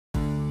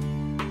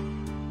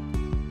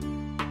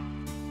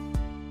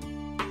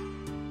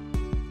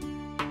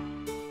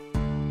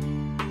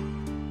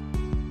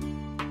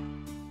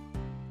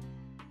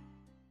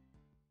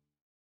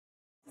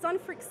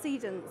Design for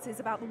exceedance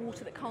is about the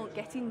water that can't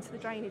get into the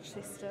drainage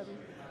system.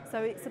 So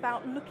it's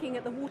about looking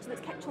at the water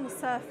that's kept on the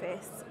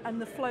surface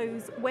and the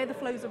flows, where the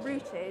flows are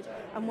routed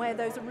and where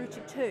those are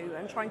routed to,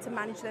 and trying to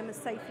manage them as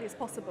safely as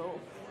possible.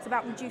 It's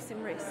about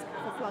reducing risk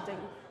for flooding.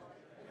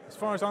 As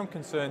far as I'm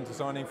concerned,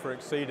 designing for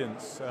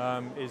exceedance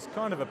is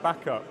kind of a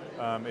backup,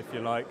 if you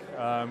like,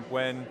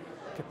 when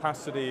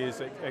capacity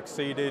is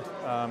exceeded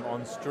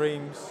on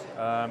streams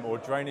or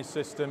drainage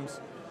systems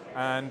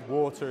and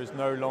water is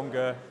no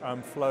longer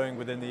flowing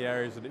within the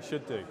areas that it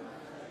should do.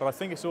 But I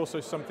think it's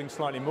also something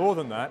slightly more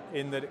than that,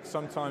 in that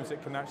sometimes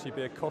it can actually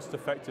be a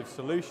cost-effective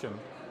solution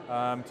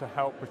to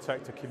help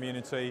protect a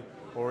community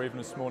or even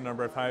a small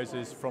number of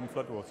houses from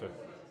floodwater.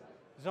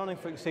 Designing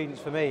for exceedance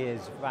for me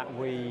is that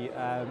we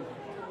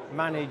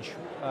manage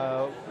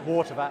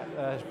water,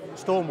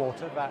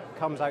 stormwater that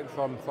comes out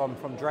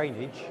from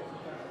drainage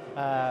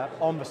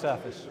on the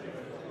surface.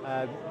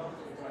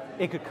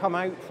 It could come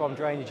out from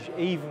drainage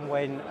even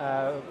when,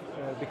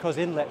 because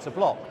inlets are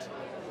blocked.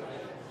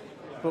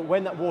 But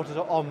when that water's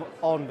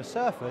on the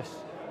surface,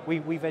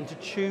 we then to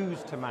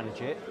choose to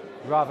manage it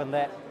rather than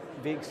let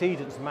the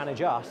exceedance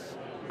manage us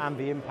and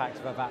the impacts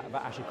that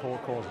actually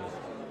causes.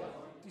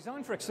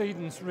 Design for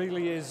exceedance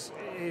really is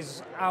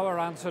our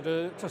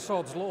answer to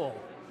Sod's law,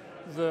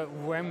 that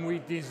when we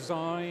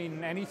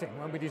design anything,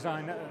 when we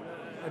design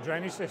a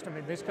drainage system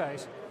in this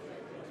case,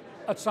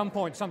 at some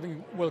point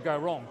something will go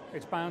wrong.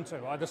 It's bound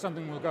to. Either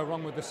something will go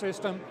wrong with the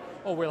system,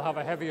 or we'll have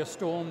a heavier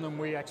storm than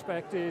we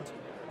expected,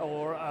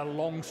 or a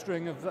long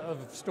string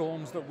of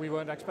storms that we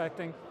weren't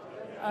expecting.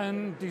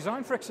 And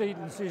design for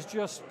exceedance is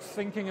just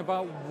thinking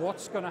about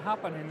what's going to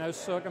happen in those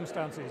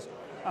circumstances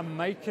and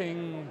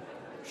making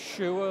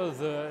sure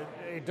that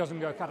it doesn't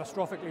go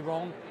catastrophically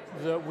wrong,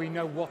 that we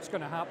know what's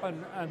going to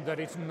happen and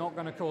that it's not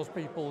going to cause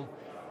people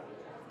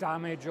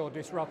damage or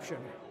disruption.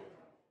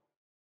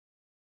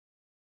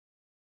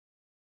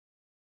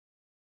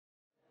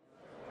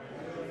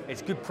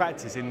 It's good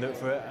practice in that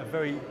for a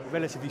very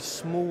relatively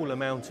small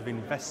amount of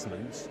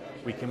investment,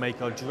 we can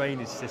make our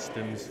drainage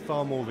systems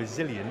far more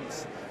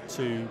resilient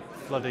to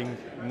flooding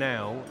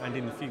now and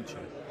in the future.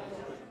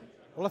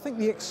 Well, I think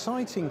the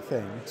exciting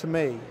thing to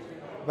me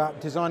about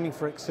designing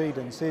for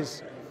exceedance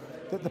is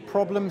that the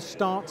problem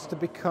starts to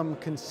become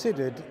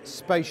considered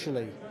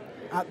spatially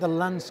at the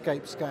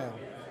landscape scale.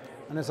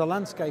 And as a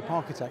landscape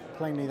architect,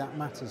 plainly that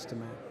matters to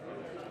me.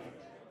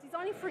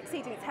 Designing for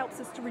exceedance helps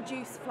us to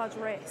reduce flood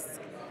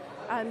risk.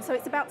 So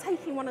it's about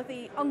taking one of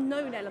the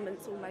unknown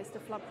elements almost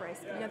of flood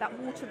risk, that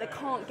water that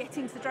can't get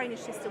into the drainage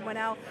system when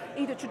our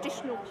either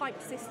traditional pipe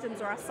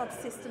systems or our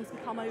subsystems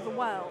become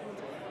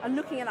overwhelmed, and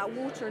looking at that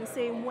water and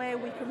seeing where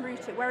we can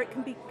route it, where it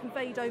can be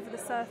conveyed over the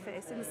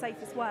surface in the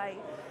safest way,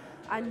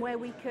 and where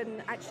we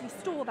can actually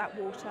store that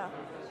water.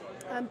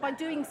 By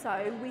doing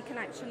so, we can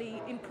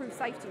actually improve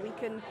safety. We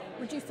can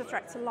reduce the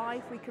threat to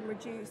life, we can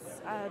reduce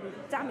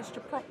damage to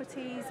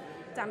properties,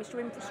 damage to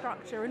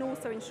infrastructure, and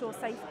also ensure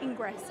safe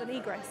ingress and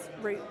egress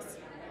routes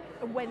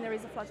when there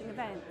is a flooding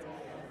event.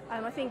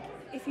 I think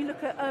if you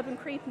look at urban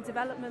creep and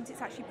development,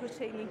 it's actually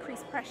putting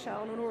increased pressure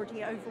on an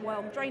already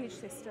overwhelmed drainage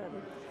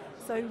system.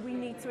 So we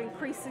need to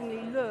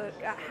increasingly look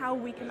at how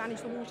we can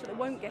manage the water that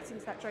won't get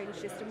into that drainage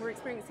system. We're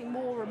experiencing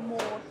more and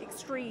more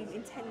extreme,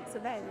 intense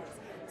events,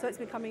 so it's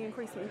becoming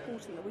increasingly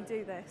important that we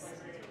do this.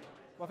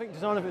 Well, I think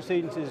design for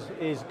exceedance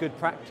is good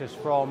practice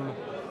from,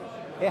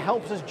 it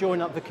helps us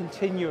join up the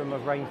continuum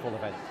of rainfall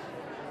events.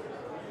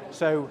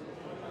 So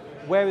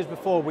whereas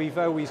before we've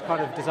always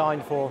kind of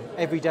designed for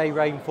everyday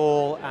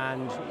rainfall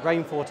and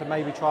rainfall to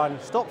maybe try and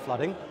stop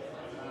flooding,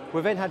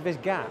 we've then had this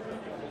gap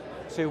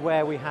to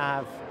where we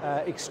have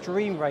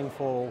extreme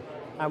rainfall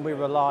and we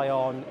rely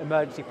on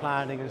emergency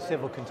planning and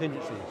civil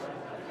contingencies.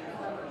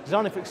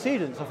 Designing for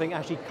exceedance, I think,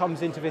 actually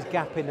comes into this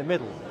gap in the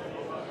middle,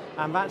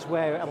 and that's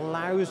where it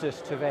allows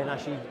us to then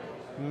actually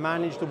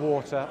manage the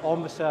water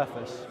on the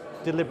surface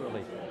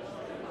deliberately.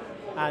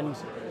 And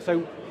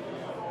so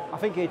I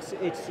think it's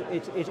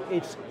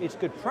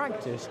good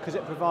practice because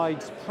it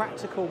provides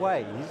practical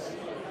ways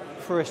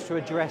for us to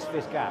address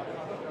this gap,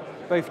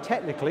 both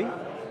technically,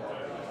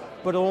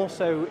 but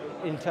also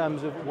in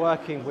terms of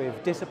working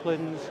with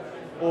disciplines,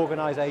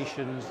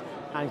 organisations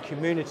and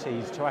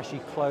communities to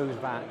actually close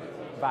that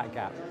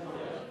gap.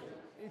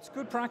 It's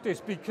good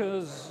practice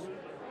because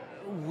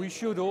we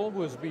should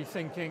always be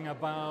thinking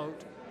about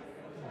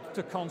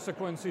the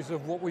consequences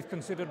of what we've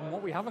considered and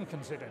what we haven't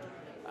considered.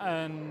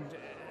 And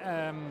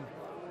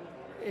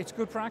it's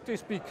good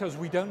practice because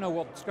we don't know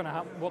what's going to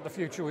happen, what the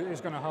future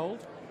is going to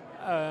hold.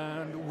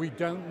 And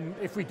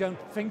if we don't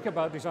think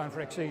about design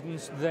for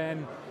exceedance,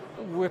 then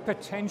we're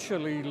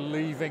potentially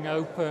leaving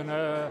open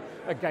a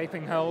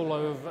gaping hole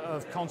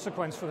of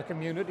consequence for the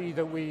community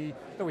that we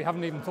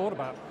haven't even thought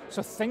about.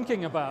 So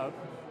thinking about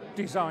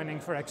designing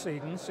for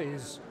exceedance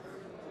is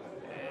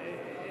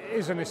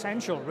an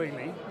essential,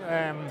 really.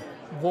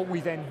 What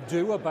we then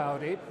do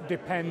about it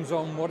depends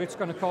on what it's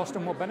going to cost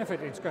and what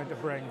benefit it's going to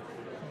bring.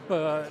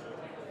 But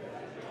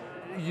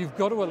you've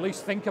got to at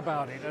least think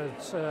about it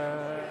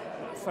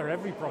for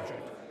every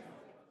project.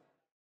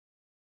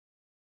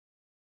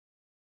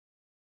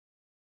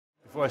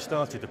 Before I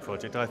started the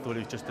project, I thought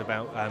it was just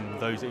about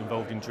those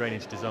involved in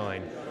drainage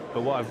design.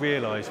 But what I've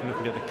realised from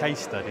looking at the case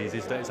studies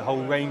is that it's a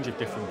whole range of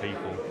different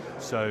people.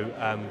 So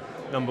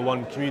number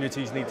one,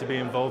 communities need to be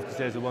involved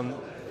because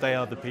they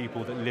are the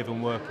people that live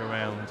and work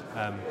around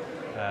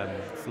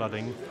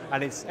flooding.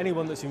 And it's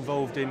anyone that's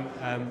involved in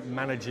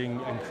managing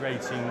and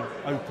creating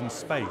open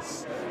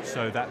space.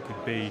 So that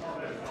could be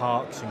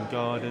parks and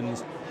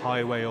gardens,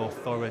 highway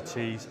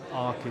authorities,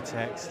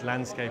 architects,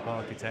 landscape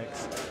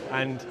architects,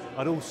 and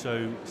I'd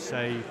also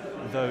say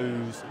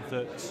those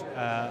that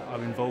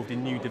are involved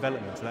in new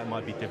development. So that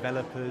might be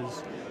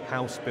developers,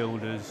 house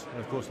builders, and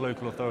of course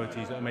local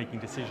authorities that are making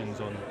decisions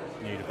on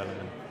new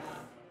development.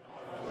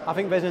 I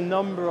think there's a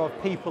number of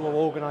people or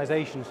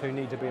organisations who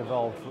need to be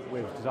involved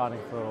with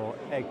designing for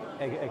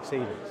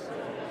exceedance.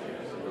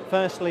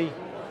 Firstly,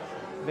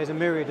 there's a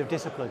myriad of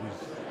disciplines,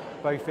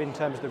 both in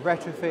terms of the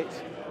retrofit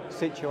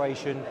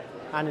situation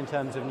and in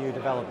terms of new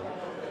development.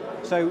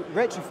 So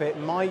retrofit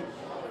might,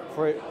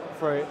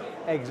 for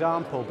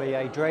example, be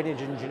a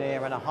drainage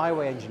engineer and a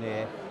highway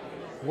engineer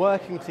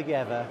working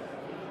together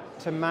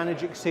to manage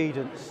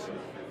exceedance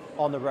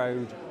on the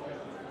road,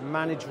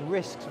 manage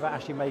risks that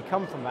actually may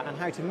come from that, and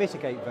how to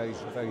mitigate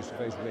those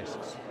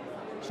risks.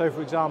 So,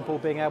 for example,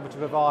 being able to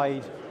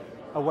provide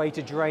a way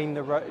to drain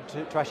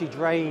to actually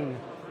drain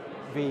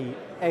the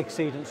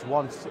exceedance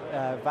once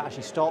that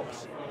actually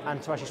stops, and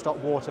to actually stop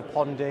water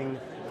ponding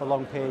for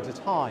long periods of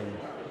time,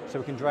 so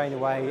we can drain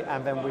away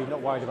and then we're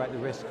not worried about the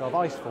risk of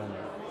ice forming.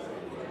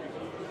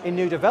 In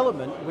new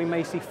development, we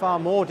may see far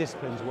more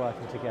disciplines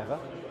working together,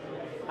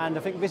 and I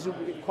think this is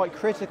quite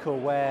critical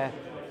where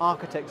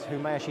architects who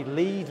may actually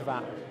lead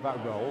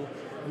that role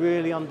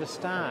really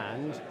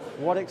understand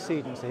what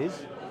exceedance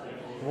is,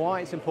 why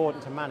it's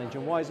important to manage,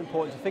 and why it's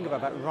important to think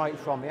about that right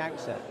from the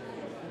outset.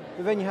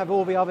 But then you have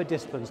all the other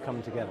disciplines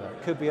coming together.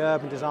 It could be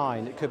urban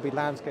design, it could be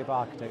landscape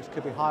architects, it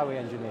could be highway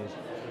engineers,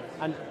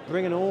 and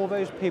bringing all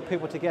those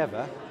people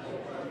together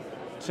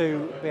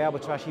to be able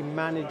to actually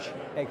manage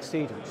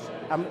exceedance.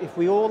 And if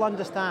we all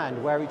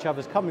understand where each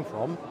other's coming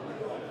from,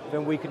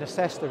 then we can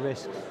assess the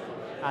risks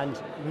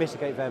and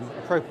mitigate them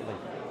appropriately.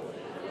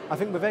 I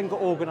think we've then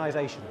got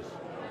organisations.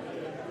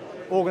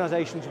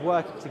 Organisations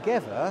working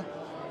together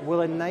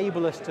will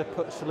enable us to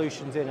put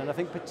solutions in, and I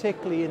think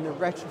particularly in the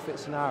retrofit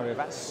scenario,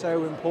 that's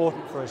so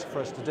important for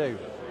us to do.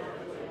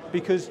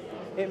 Because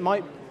it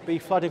might be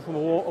flooding from a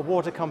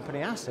water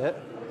company asset,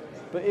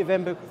 but it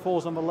then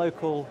falls on the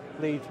local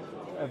lead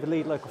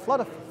local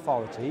flood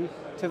authority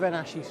to then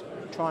actually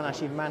try and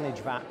actually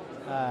manage that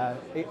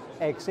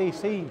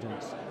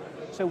exceedance.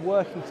 So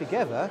working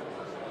together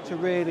to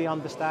really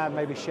understand,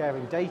 maybe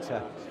sharing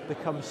data,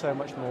 becomes so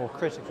much more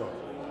critical.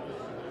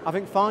 I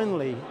think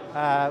finally,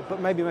 but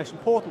maybe most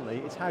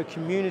importantly, it's how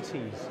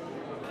communities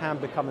can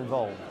become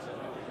involved.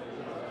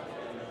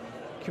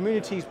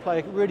 Communities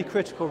play a really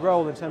critical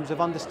role in terms of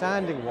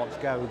understanding what's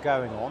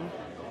going on,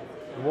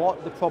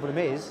 what the problem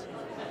is,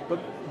 but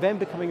then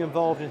becoming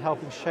involved in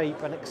helping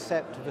shape and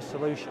accept the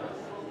solution.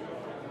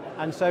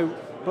 And so,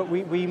 but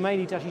we may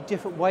need actually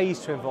different ways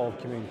to involve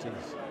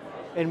communities.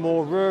 In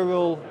more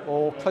rural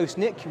or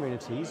close-knit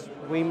communities,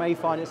 we may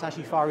find it's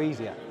actually far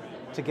easier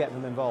to get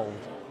them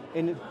involved.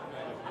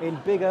 In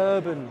big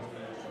urban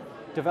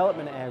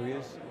development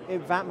areas,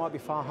 that might be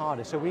far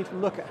harder. So we need to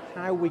look at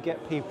how we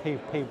get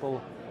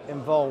people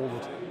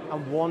involved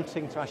and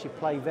wanting to actually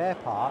play their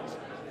part,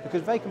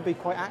 because they can be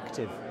quite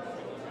active.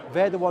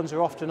 They're the ones who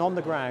are often on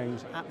the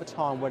ground at the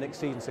time when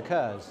exceedance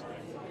occurs.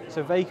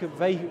 So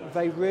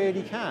they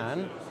really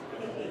can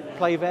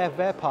play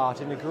their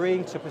part in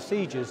agreeing to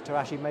procedures to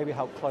actually maybe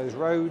help close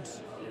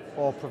roads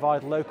or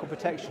provide local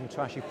protection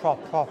to actually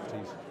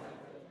properties.